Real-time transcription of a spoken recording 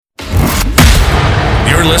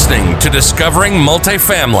You're listening to Discovering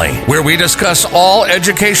Multifamily, where we discuss all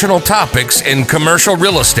educational topics in commercial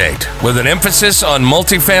real estate with an emphasis on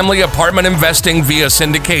multifamily apartment investing via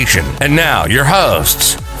syndication. And now, your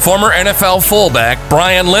hosts, former NFL fullback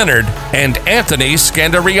Brian Leonard and Anthony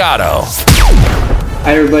Scandariato.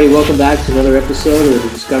 Hi, everybody. Welcome back to another episode of the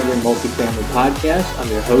Discovering Multifamily podcast.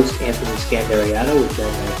 I'm your host, Anthony Scandariato with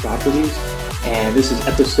Brent Properties, and this is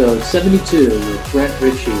episode 72 with Brent,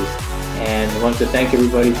 Ritchie. And I want to thank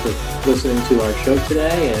everybody for listening to our show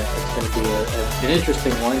today. It's going to be an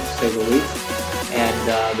interesting one, to say the least.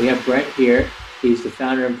 And we have Brent here. He's the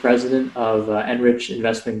founder and president of Ritchie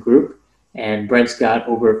Investment Group. And Brent's got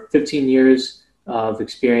over 15 years of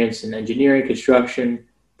experience in engineering, construction,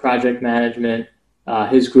 project management.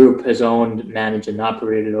 His group has owned, managed, and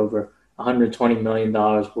operated over $120 million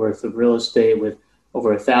worth of real estate with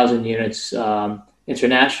over 1,000 units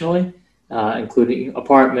internationally. Including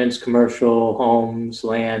apartments, commercial, homes,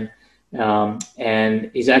 land. And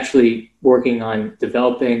he's actually working on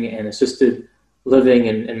developing an assisted living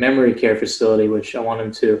and memory care facility, which I want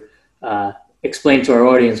him to explain to our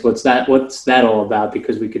audience what's that all about,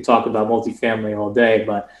 because we could talk about multifamily all day.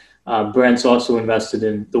 But Brent's also invested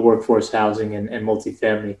in the workforce housing and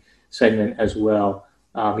multifamily segment as well.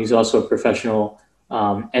 He's also a professional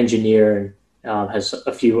engineer and has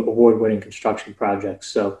a few award-winning construction projects.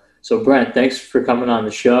 So Brent, thanks for coming on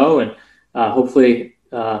the show, and hopefully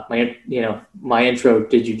my intro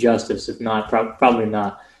did you justice. If not, probably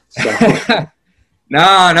not. So. No,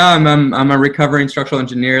 I'm a recovering structural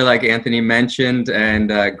engineer, like Anthony mentioned,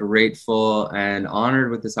 and grateful and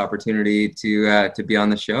honored with this opportunity to be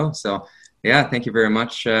on the show. So, yeah, thank you very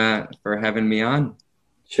much for having me on.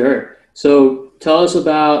 Sure. So, tell us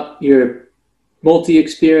about your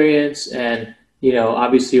multi-experience, and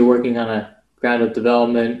obviously you're working on a ground-up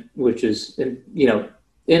development, which is in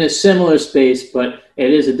a similar space, but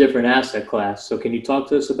it is a different asset class. So can you talk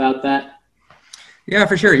to us about that? Yeah,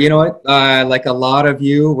 for sure. You know what? Like a lot of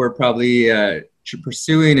you, we're probably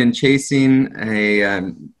pursuing and chasing a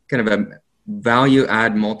kind of a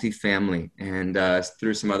value-add multifamily, and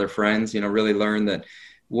through some other friends, really learn that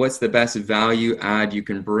what's the best value add you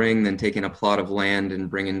can bring than taking a plot of land and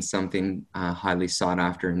bringing something highly sought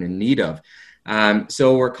after and in need of.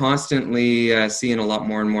 So we're constantly seeing a lot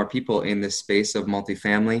more and more people in this space of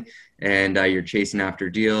multifamily, and you're chasing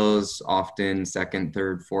after deals, often second,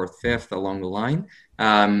 third, fourth, fifth along the line.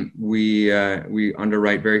 We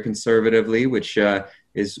underwrite very conservatively, which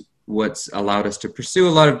is what's allowed us to pursue a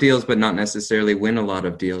lot of deals, but not necessarily win a lot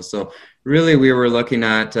of deals. So really we were looking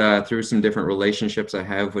at, through some different relationships I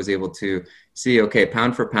have, was able to see, okay,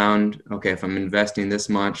 pound for pound, okay, if I'm investing this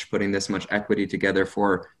much, putting this much equity together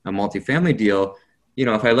for a multifamily deal,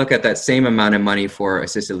 if I look at that same amount of money for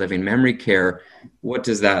assisted living memory care, what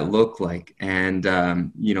does that look like? And,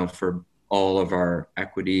 for all of our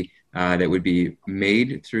equity that would be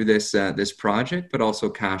made through this project, but also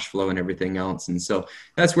cash flow and everything else. And so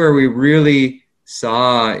that's where we really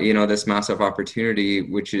saw, this massive opportunity,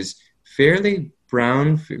 which is fairly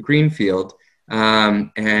greenfield,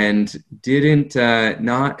 and didn't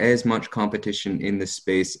not as much competition in the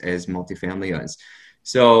space as multifamily is.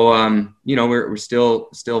 So we're still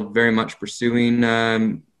very much pursuing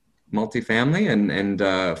multifamily,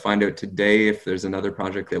 and find out today if there's another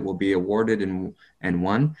project that will be awarded and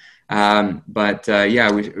won.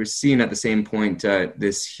 We're seeing at the same point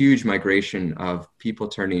this huge migration of people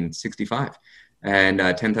turning 65. And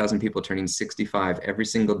 10,000 people turning 65 every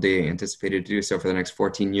single day, anticipated to do so for the next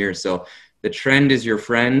 14 years. So the trend is your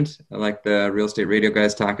friend, like the real estate radio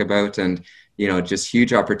guys talk about, and just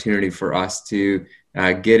huge opportunity for us to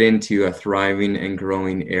get into a thriving and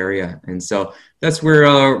growing area. And so that's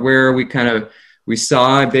where we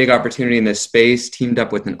saw a big opportunity in this space, teamed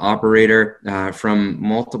up with an operator from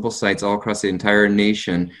multiple sites all across the entire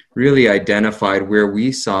nation, really identified where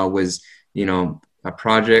we saw was, a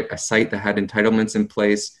project, a site that had entitlements in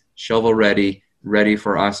place, shovel ready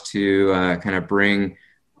for us to kind of bring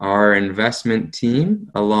our investment team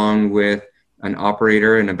along with an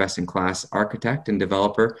operator and a best-in-class architect and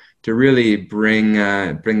developer to really bring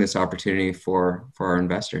this opportunity for our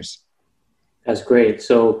investors. That's great.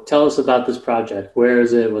 So tell us about this project. Where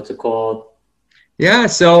is it? What's it called? Yeah,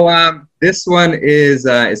 so this one is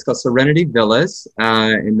it's called Serenity Villas,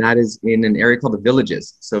 and that is in an area called the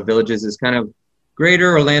Villages. So Villages is kind of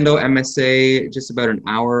Greater Orlando MSA, just about an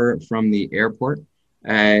hour from the airport.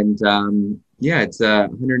 And it's a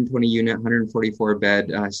 120 unit, 144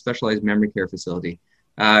 bed specialized memory care facility.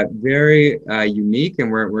 Very unique,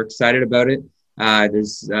 and we're excited about it.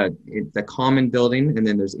 There's the common building, and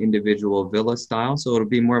then there's individual villa style. So it'll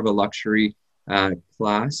be more of a luxury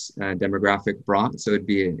class demographic brought. So it'd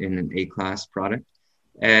be in an A-class product.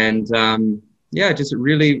 And just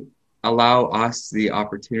really allow us the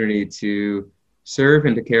opportunity to serve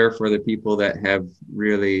and to care for the people that have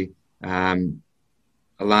really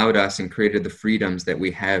allowed us and created the freedoms that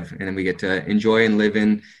we have, and then we get to enjoy and live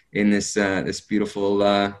in this this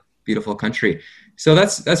beautiful country. So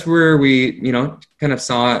that's where we kind of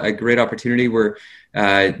saw a great opportunity. We're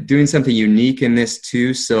doing something unique in this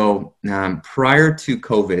too. So prior to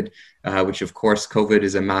COVID, which of course COVID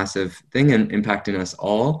is a massive thing and impacting us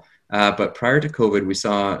all, but prior to COVID, we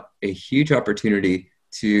saw a huge opportunity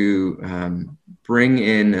to bring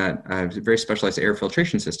in a very specialized air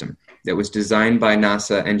filtration system that was designed by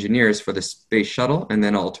NASA engineers for the space shuttle and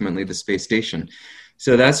then ultimately the space station.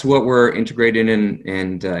 So that's what we're integrating in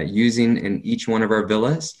and using in each one of our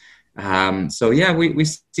villas. We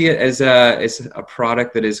see it as a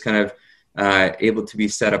product that is kind of able to be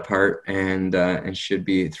set apart and should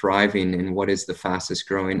be thriving in what is the fastest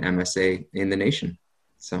growing MSA in the nation.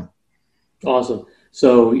 So awesome.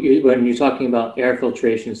 So when you're talking about air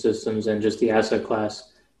filtration systems and just the asset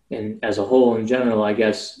class and as a whole in general, I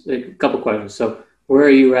guess a couple questions. So where are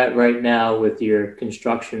you at right now with your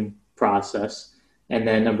construction process? And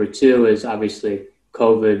then number two is obviously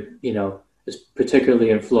COVID, is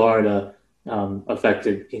particularly in Florida,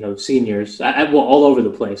 affected, seniors. All over the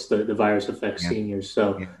place, the virus affects seniors.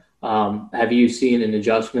 So have you seen an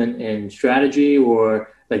adjustment in strategy,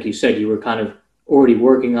 or like you said, you were kind of already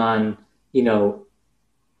working on,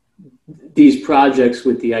 these projects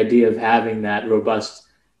with the idea of having that robust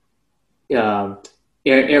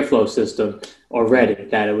airflow system already,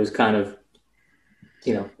 that it was kind of,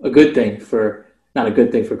 a good thing not a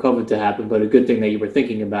good thing for COVID to happen, but a good thing that you were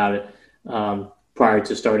thinking about it prior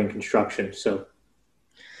to starting construction. So.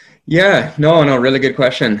 Yeah, no, really good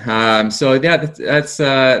question. That's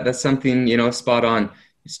something, spot on.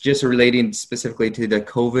 It's just relating specifically to the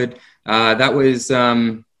COVID. That was,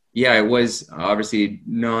 it was obviously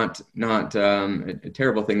not a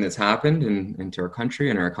terrible thing that's happened into our country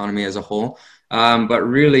and our economy as a whole. But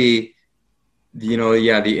really,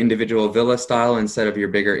 the individual villa style instead of your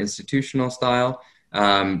bigger institutional style,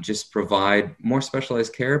 just provide more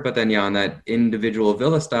specialized care. But then, on that individual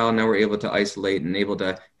villa style, now we're able to isolate and able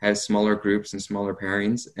to have smaller groups and smaller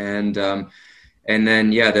pairings. And then,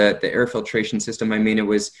 the air filtration system, it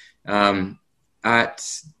was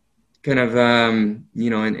at kind of, in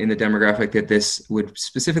the demographic that this would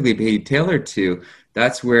specifically be tailored to.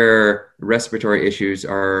 That's where respiratory issues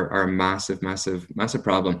are a massive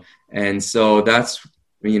problem. And so that's,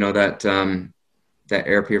 that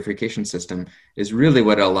air purification system is really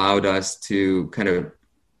what allowed us to kind of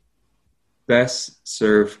best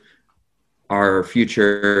serve our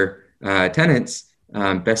future tenants,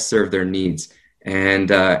 best serve their needs. And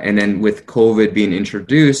then with COVID being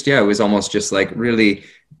introduced, it was almost just like really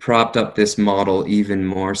propped up this model even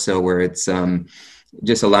more so, where it's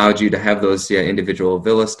just allowed you to have those individual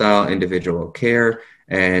villa style, individual care,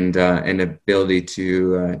 and ability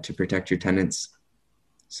to protect your tenants.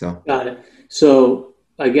 So got it. So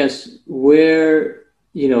I guess where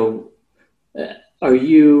are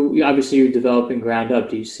you? Obviously, you're developing ground up.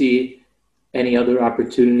 Do you see any other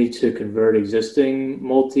opportunity to convert existing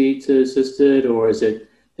multi to assisted, or is it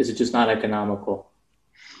just not economical?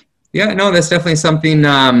 Yeah, no, that's definitely something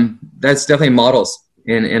that's definitely models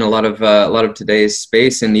in a lot of today's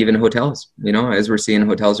space, and even hotels. As we're seeing,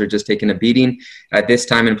 hotels are just taking a beating at this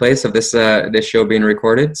time and place of this show being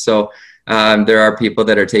recorded. So there are people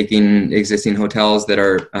that are taking existing hotels that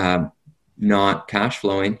are not cash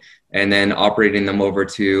flowing and then operating them over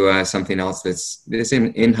to something else that's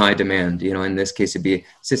in high demand. In this case, it'd be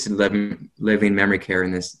assisted living memory care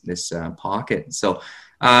in this pocket. So.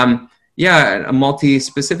 A multi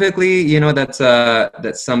specifically, that's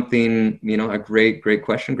something, a great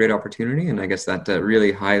question, great opportunity. And I guess that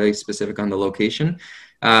really highly specific on the location.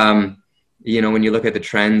 When you look at the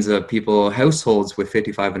trends of households with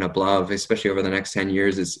 55 and above, especially over the next 10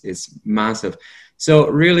 years, is massive. So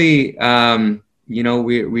really,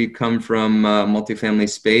 we come from multifamily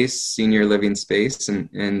space, senior living space,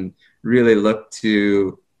 and really look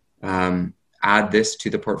to add this to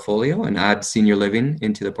the portfolio and add senior living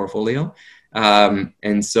into the portfolio.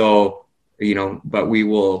 And so, but we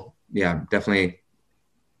will, definitely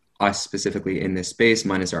us specifically in this space,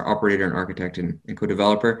 minus our operator and architect and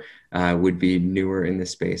co-developer, would be newer in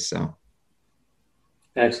this space. So.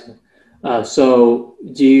 Excellent. So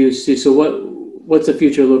do you see, what's the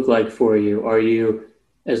future look like for you? Are you,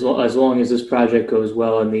 as long as this project goes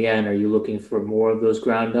well in the end, are you looking for more of those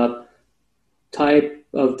ground up type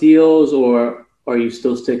of deals, or are you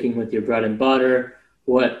still sticking with your bread and butter?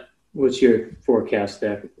 What What's your forecast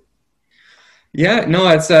there? Yeah, no,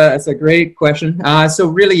 it's a great question. So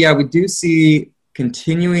really, yeah, we do see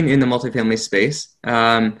continuing in the multifamily space,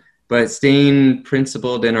 but staying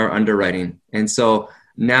principled in our underwriting. And so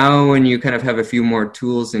now when you kind of have a few more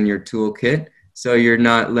tools in your toolkit, so you're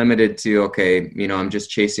not limited to, okay, I'm just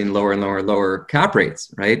chasing lower and lower cap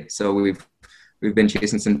rates, right? So we've been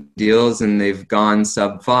chasing some deals and they've gone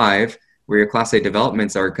sub 5, where your Class A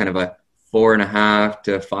developments are kind of a 4.5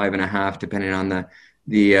 to 5.5, depending on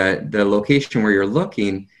the location where you're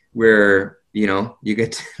looking, where you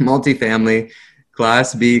get multifamily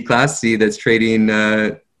Class B, Class C that's trading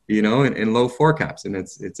in low 4 caps, and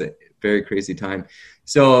it's a very crazy time.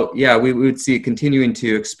 So yeah, we would see continuing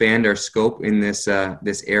to expand our scope in this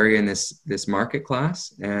area, in this market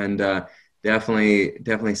class, and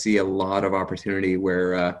definitely see a lot of opportunity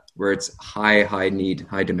where it's high need,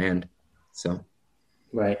 high demand. So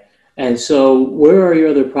Right. And so where are your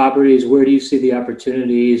other properties? Where do you see the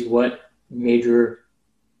opportunities? What major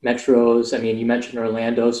metros? I mean, you mentioned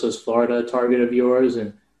Orlando, so is Florida a target of yours?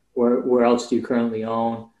 And where else do you currently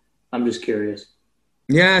own? I'm just curious.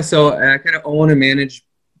 yeah, so I kind of own and manage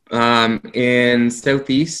in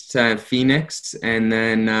Southeast Phoenix, and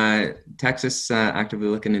then Texas. Actively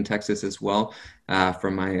looking in Texas as well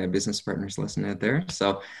for my business partners listening out there.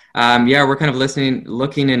 So yeah, we're kind of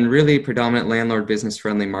looking in really predominant landlord business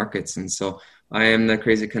friendly markets, and so I am the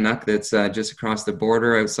crazy Canuck that's just across the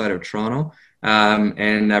border outside of Toronto,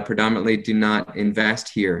 and predominantly do not invest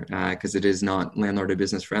here because it is not landlord or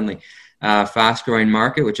business friendly. Fast growing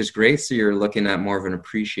market, which is great. So you're looking at more of an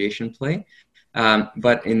appreciation play.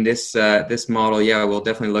 But in this model, yeah, we'll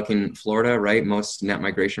definitely look in Florida, right? Most net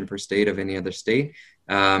migration per state of any other state.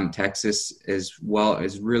 Texas as well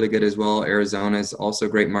is really good as well. Arizona is also a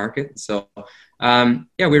great market. So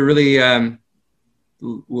yeah, we really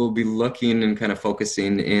will be looking and kind of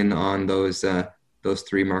focusing in on those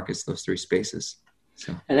three markets, those three spaces.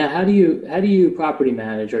 So. And how do you property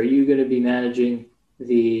manage? Are you going to be managing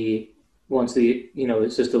once the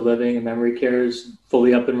assisted living and memory care is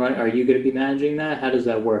fully up and running? Are you going to be managing that? How does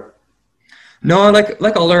that work? No,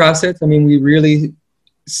 like all our assets, I mean, we really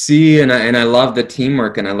see and I love the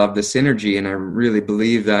teamwork and I love the synergy, and I really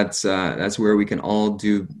believe that's where we can all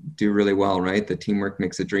do really well, right? The teamwork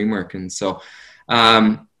makes the dream work, and so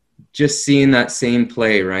just seeing that same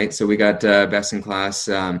play, right? So we got best in class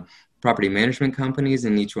property management companies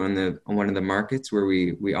in each one of the markets where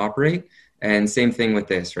we operate. And same thing with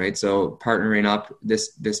this, right? So partnering up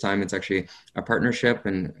this time, it's actually a partnership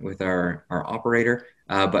and with our operator,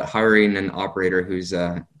 but hiring an operator who's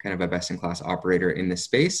kind of a best-in-class operator in this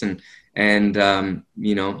space, and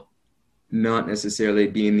not necessarily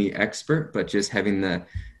being the expert, but just having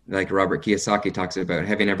like Robert Kiyosaki talks about,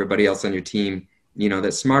 having everybody else on your team,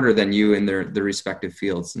 that's smarter than you in their respective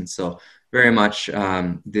fields. And so very much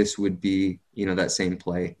this would be that same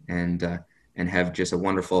play, and have just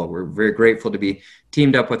we're very grateful to be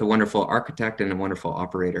teamed up with a wonderful architect and a wonderful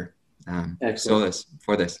operator. So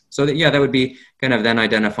that would be kind of then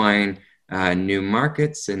identifying new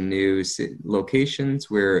markets and new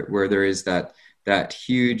locations where there is that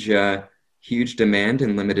huge demand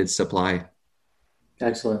and limited supply.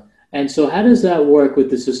 Excellent. And so how does that work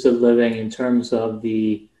with assisted living in terms of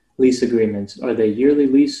the lease agreements? Are they yearly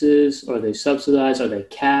leases? Are they subsidized? Are they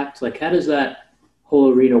capped? Like, how does that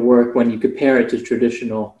whole arena work when you compare it to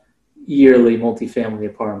traditional yearly multifamily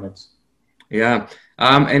apartments? Yeah.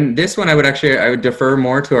 And this one I would defer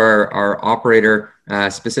more to our operator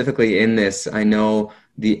specifically in this. I know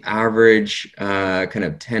the average kind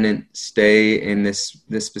of tenant stay in this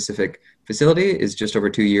specific facility is just over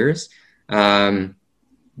 2 years.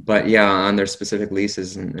 But yeah, on their specific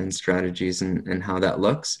leases and strategies and how that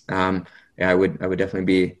looks, yeah, I would definitely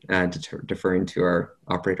be deferring to our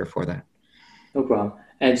operator for that. No problem.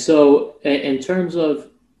 And so in terms of,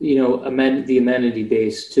 the amenity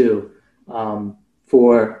base too,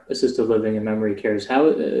 for assisted living and memory cares,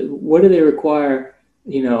 what do they require,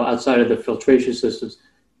 outside of the filtration systems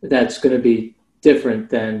that's going to be different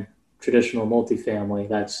than traditional multifamily?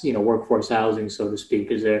 That's, workforce housing, so to speak.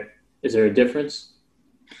 Is there a difference?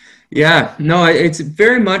 Yeah, no, it's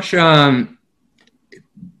very much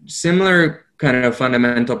similar kind of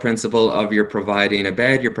fundamental principle of you're providing a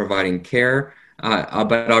bed, you're providing care,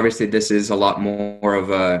 but obviously this is a lot more of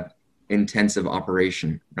a intensive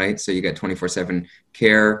operation, right? So you get 24/7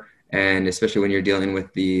 care, and especially when you're dealing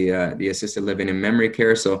with the assisted living and memory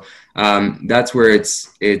care. So that's where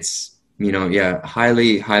it's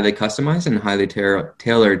highly customized and highly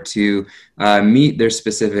tailored to meet their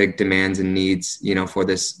specific demands and needs, for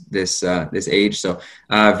this age. So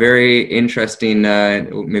very interesting.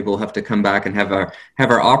 Maybe we'll have to come back and have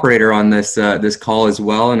our operator on this call as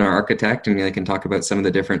well, and our architect, and they can talk about some of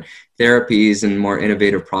the different therapies and more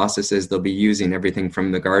innovative processes they'll be using, everything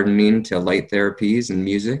from the gardening to light therapies and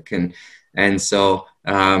music, and so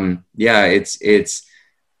it's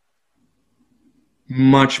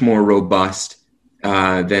much more robust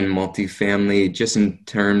than multifamily, just in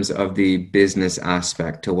terms of the business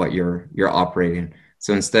aspect to what you're operating.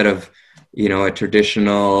 So instead of a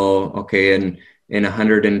traditional in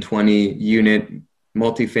 120 unit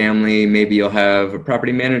multifamily, maybe you'll have a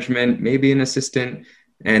property management, maybe an assistant,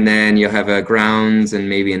 and then you'll have a grounds and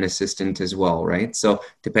maybe an assistant as well, right? So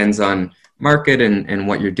depends on market and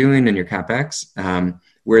what you're doing and your CapEx.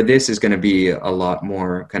 Where this is going to be a lot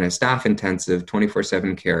more kind of staff intensive,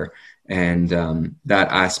 24/7 care, and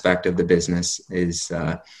that aspect of the business is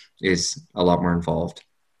a lot more involved.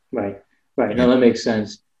 Right. No, that makes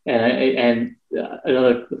sense. And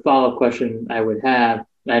another follow-up question I would have,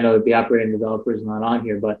 I know the operating developer is not on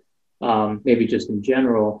here, but maybe just in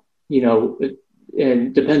general,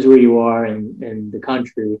 it depends where you are in the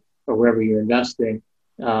country or wherever you're investing.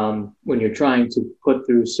 When you're trying to put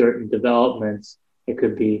through certain developments, it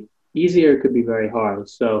could be easier, it could be very hard.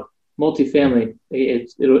 So multifamily,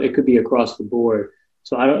 it could be across the board.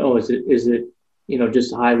 So I don't know, is it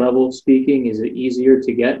just high level speaking, is it easier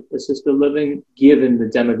to get assisted living given the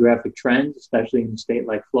demographic trends, especially in a state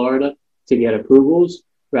like Florida, to get approvals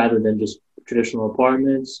rather than just traditional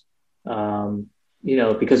apartments?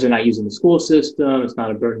 Because they're not using the school system, it's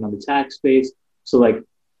not a burden on the tax base. So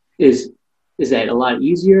is that a lot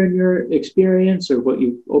easier in your experience, or what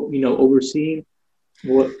you've overseen?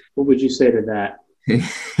 What would you say to that?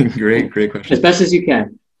 Great question. As best as you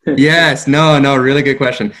can. Yes, no, really good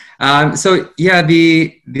question. So yeah,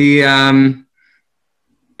 when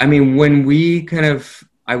we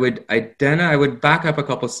I would back up a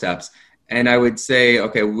couple steps, and I would say,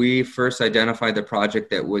 okay, we first identified the project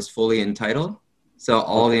that was fully entitled. So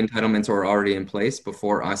all the entitlements were already in place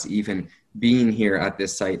before us even being here at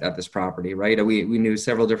this site, at this property, right? We knew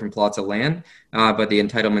several different plots of land, but the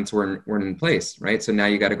entitlements weren't in place, right? So now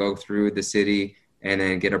you got to go through the city and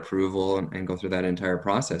then get approval and go through that entire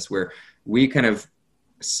process, where we kind of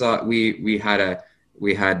saw, we had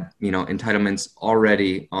entitlements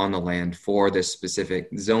already on the land for this specific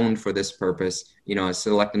zone, for this purpose, a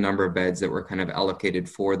select number of beds that were kind of allocated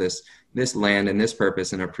for this land and this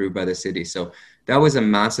purpose and approved by the city. So that was a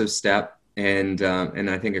massive step, and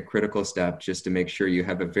I think a critical step, just to make sure you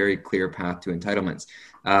have a very clear path to entitlements.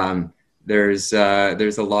 There's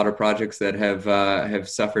a lot of projects that have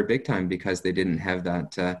suffered big time because they didn't have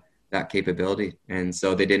that capability, and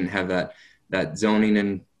so they didn't have that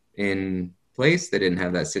zoning in place. They didn't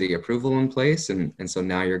have that city approval in place, and so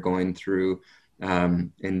now you're going through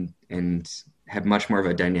and have much more of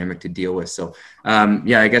a dynamic to deal with. So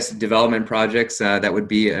I guess development projects, that would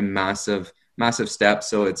be a massive step.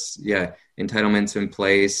 So it's entitlements in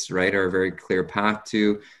place, right, are a very clear path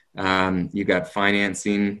to. You got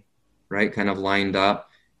financing, right, kind of lined up,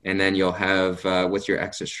 and then you'll have what's your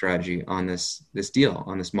exit strategy on this deal,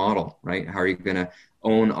 on this model, right? How are you going to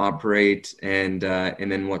own, operate, and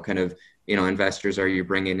then what kind of investors are you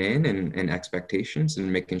bringing in, and expectations,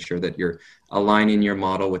 and making sure that you're aligning your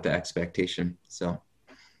model with the expectation. So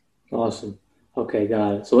awesome. Okay,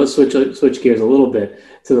 got it. So let's switch gears a little bit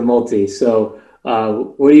to the multi. So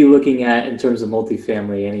what are you looking at in terms of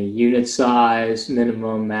multifamily? Any unit size,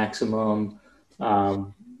 minimum, maximum?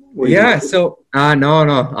 No,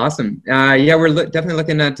 awesome. We're definitely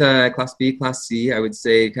looking at Class B, Class C. I would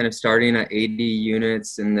say kind of starting at 80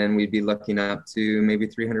 units, and then we'd be looking up to maybe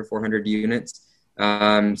 300, 400 units.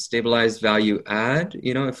 Stabilized value add,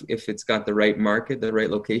 if it's got the right market, the right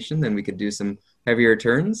location, then we could do some heavier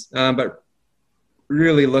turns. But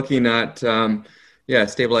really looking at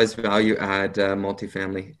stabilized value add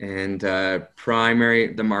multifamily, and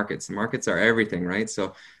primary, the markets. The markets are everything, right?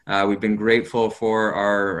 So we've been grateful for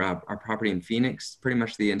our property in Phoenix. Pretty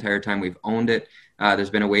much the entire time we've owned it, there's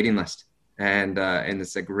been a waiting list, and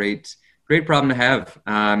it's a great problem to have.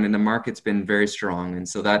 And the market's been very strong, and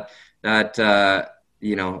so that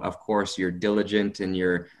of course, you're diligent, and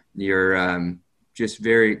you're just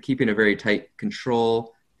keeping a very tight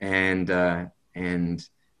control, and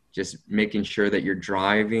just making sure that you're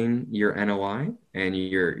driving your NOI and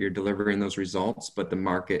you're delivering those results. But the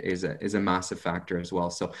market is a massive factor as well.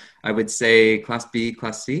 So I would say Class B,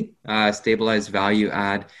 Class C, stabilized value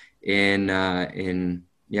add in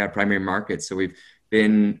primary markets. So we've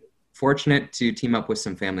been fortunate to team up with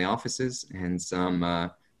some family offices and some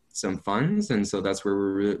funds, and so that's where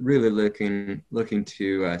we're really looking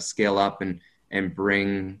to scale up and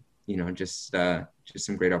bring just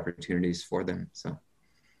some great opportunities for them. So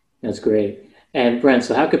that's great. And Brent,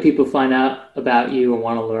 so how could people find out about you and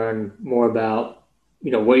want to learn more about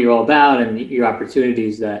what you're all about and your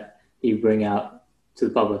opportunities that you bring out to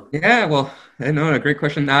the public? Yeah, well, a great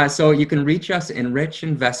question. So you can reach us in Ritch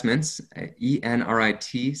Investments,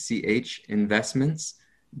 ENRITCH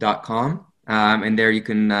investments.com. And there you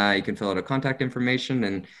can fill out a contact information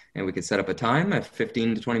and we can set up a time, a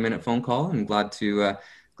 15 to 20 minute phone call. I'm glad to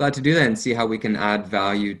do that and see how we can add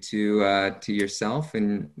value to yourself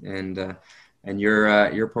and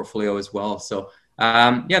your portfolio as well. So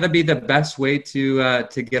that'd be the best way to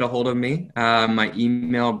get a hold of me. My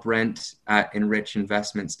email,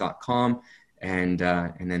 brent@enrichinvestments.com. And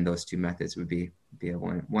then those two methods would be a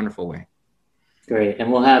wonderful way. Great.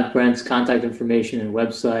 And we'll have Brent's contact information and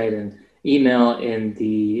website and email in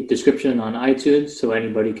the description on iTunes, so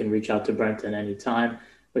anybody can reach out to Brent at any time,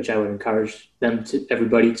 which I would encourage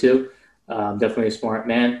everybody to. Definitely a smart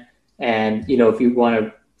man. And, if you want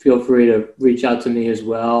to, feel free to reach out to me as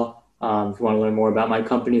well. If you want to learn more about my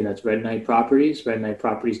company, that's Red Knight Properties,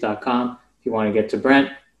 redknightproperties.com. If you want to get to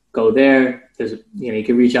Brent, go there. You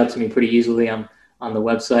can reach out to me pretty easily on the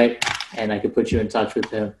website, and I could put you in touch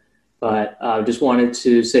with him. But I just wanted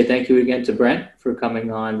to say thank you again to Brent for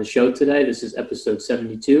coming on the show today. This is episode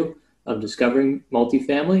 72 of Discovering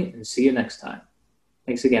Multifamily, and see you next time.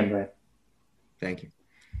 Thanks again, Brent. Thank you.